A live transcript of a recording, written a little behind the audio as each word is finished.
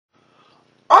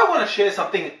want to share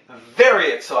something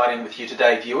very exciting with you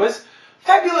today, viewers.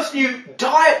 Fabulous new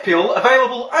diet pill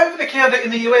available over the counter in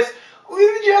the US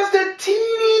with just a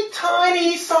teeny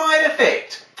tiny side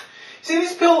effect. See,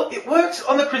 this pill, it works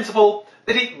on the principle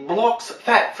that it blocks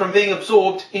fat from being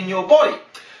absorbed in your body.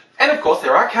 And of course,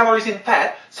 there are calories in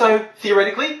fat, so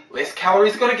theoretically, less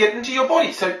calories are going to get into your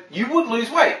body, so you would lose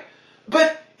weight.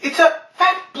 But it's a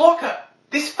fat blocker.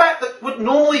 This fat that would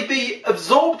normally be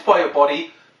absorbed by your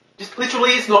body just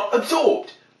literally is not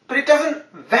absorbed. But it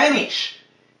doesn't vanish.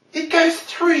 It goes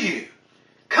through you,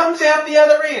 comes out the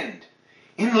other end,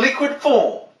 in liquid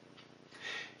form.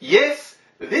 Yes,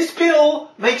 this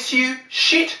pill makes you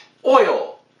shit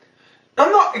oil.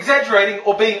 I'm not exaggerating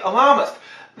or being alarmist.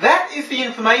 That is the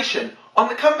information on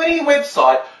the company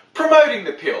website promoting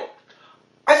the pill.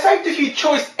 I saved a few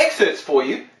choice excerpts for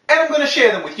you, and I'm going to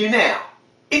share them with you now.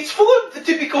 It's full of the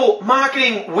typical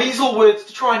marketing weasel words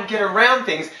to try and get around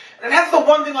things, and it has the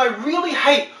one thing I really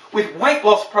hate with weight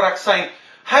loss products saying,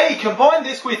 hey, combine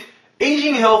this with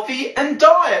eating healthy and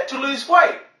diet to lose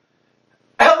weight.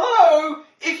 Hello?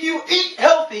 If you eat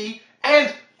healthy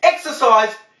and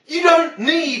exercise, you don't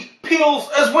need pills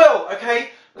as well, okay?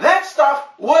 That stuff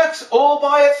works all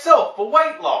by itself for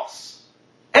weight loss.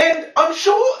 And I'm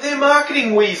sure their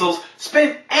marketing weasels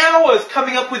spent hours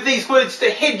coming up with these words to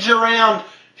hedge around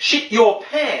shit your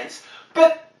pants,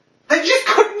 but they just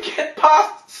couldn't get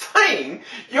past saying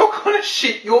you're going to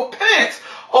shit your pants.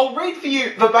 I'll read for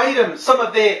you verbatim some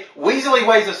of their weaselly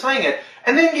ways of saying it,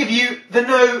 and then give you the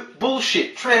no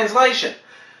bullshit translation.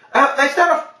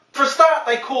 For a start,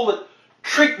 they call it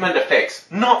treatment effects,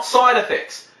 not side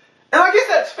effects. And I guess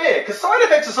that's fair, because side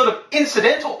effects are sort of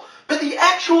incidental, but the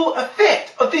actual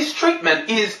effect of this treatment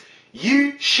is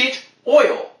you shit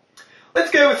oil.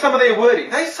 Let's go with some of their wording.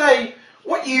 They say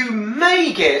what you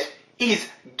may get is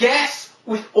gas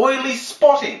with oily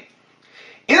spotting.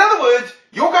 In other words,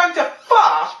 you're going to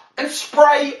fart and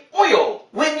spray oil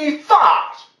when you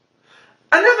fart.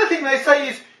 Another thing they say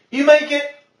is you may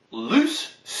get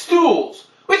loose stools,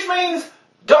 which means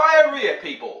diarrhea,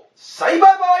 people. Say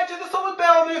bye-bye to the solid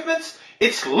bowel movements.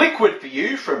 It's liquid for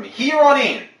you from here on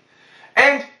in.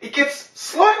 And it gets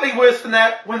slightly worse than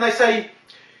that when they say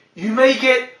you may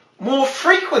get more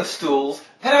frequent stools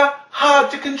that are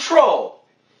hard to control.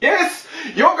 Yes,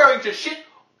 you're going to shit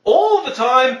all the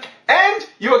time, and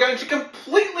you are going to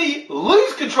completely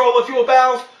lose control of your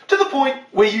bowels to the point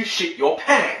where you shit your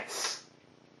pants.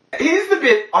 Here's the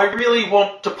bit I really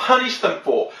want to punish them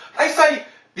for. They say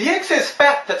the excess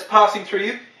fat that's passing through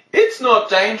you, it's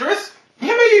not dangerous.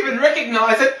 You may even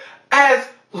recognize it as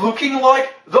looking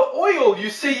like the oil you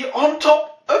see on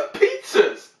top of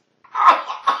pizzas.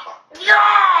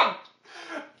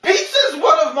 Pizza's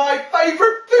one of my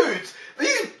favourite foods.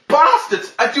 These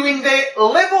bastards are doing their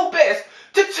level best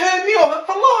to turn me on it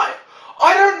for life.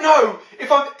 I don't know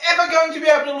if I'm ever going to be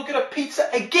able to look at a pizza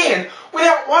again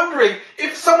without wondering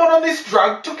if someone on this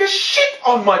drug took a shit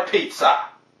on my pizza.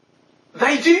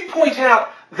 They do point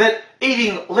out that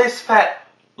eating less fat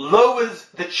lowers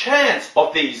the chance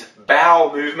of these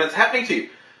bowel movements happening to you.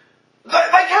 They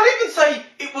can't even say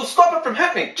it will stop it from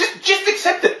happening. Just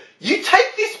accept it. You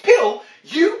take this pill,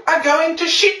 you are going to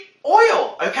shit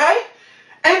oil, okay?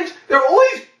 And there are all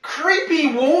these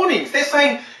creepy warnings. They're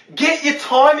saying, get your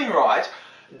timing right.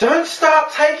 Don't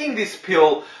start taking this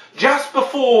pill just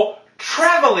before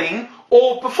travelling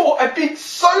or before a big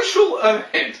social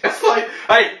event. It's like,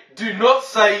 hey, do not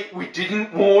say we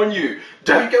didn't warn you.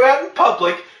 Don't go out in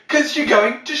public because you're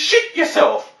going to shit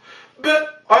yourself.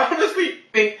 But I honestly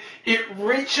think it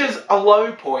reaches a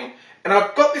low point, and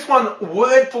I've got this one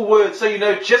word for word so you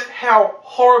know just how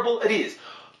horrible it is.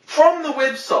 From the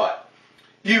website,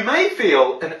 you may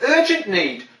feel an urgent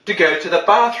need to go to the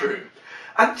bathroom.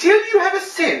 Until you have a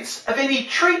sense of any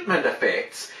treatment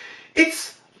effects,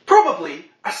 it's probably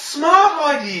a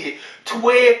smart idea to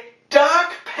wear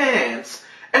dark pants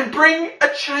and bring a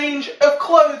change of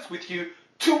clothes with you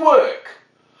to work.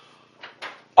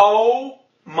 Oh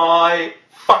my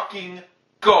fucking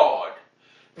God.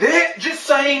 They're just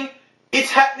saying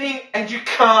it's happening and you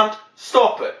can't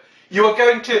stop it. You are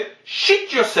going to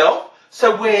shit yourself,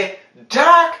 so wear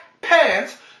dark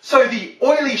pants so the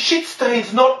oily shit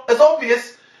stain's not as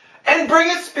obvious, and bring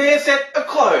a spare set of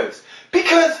clothes,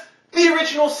 because the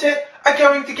original set are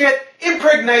going to get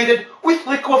impregnated with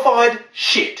liquefied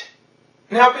shit.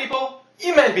 Now people,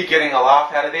 you may be getting a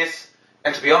laugh out of this,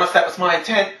 and to be honest that was my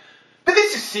intent, but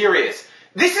this is serious.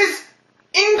 This is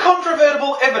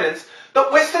incontrovertible evidence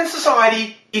that Western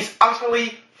society is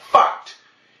utterly fucked.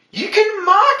 You can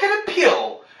market a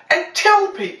pill and tell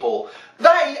people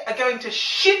they are going to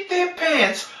shit their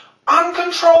pants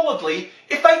uncontrollably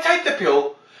if they take the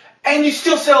pill, and you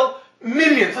still sell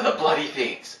millions of the bloody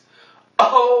things.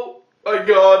 Oh my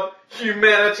God,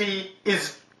 humanity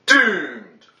is doomed.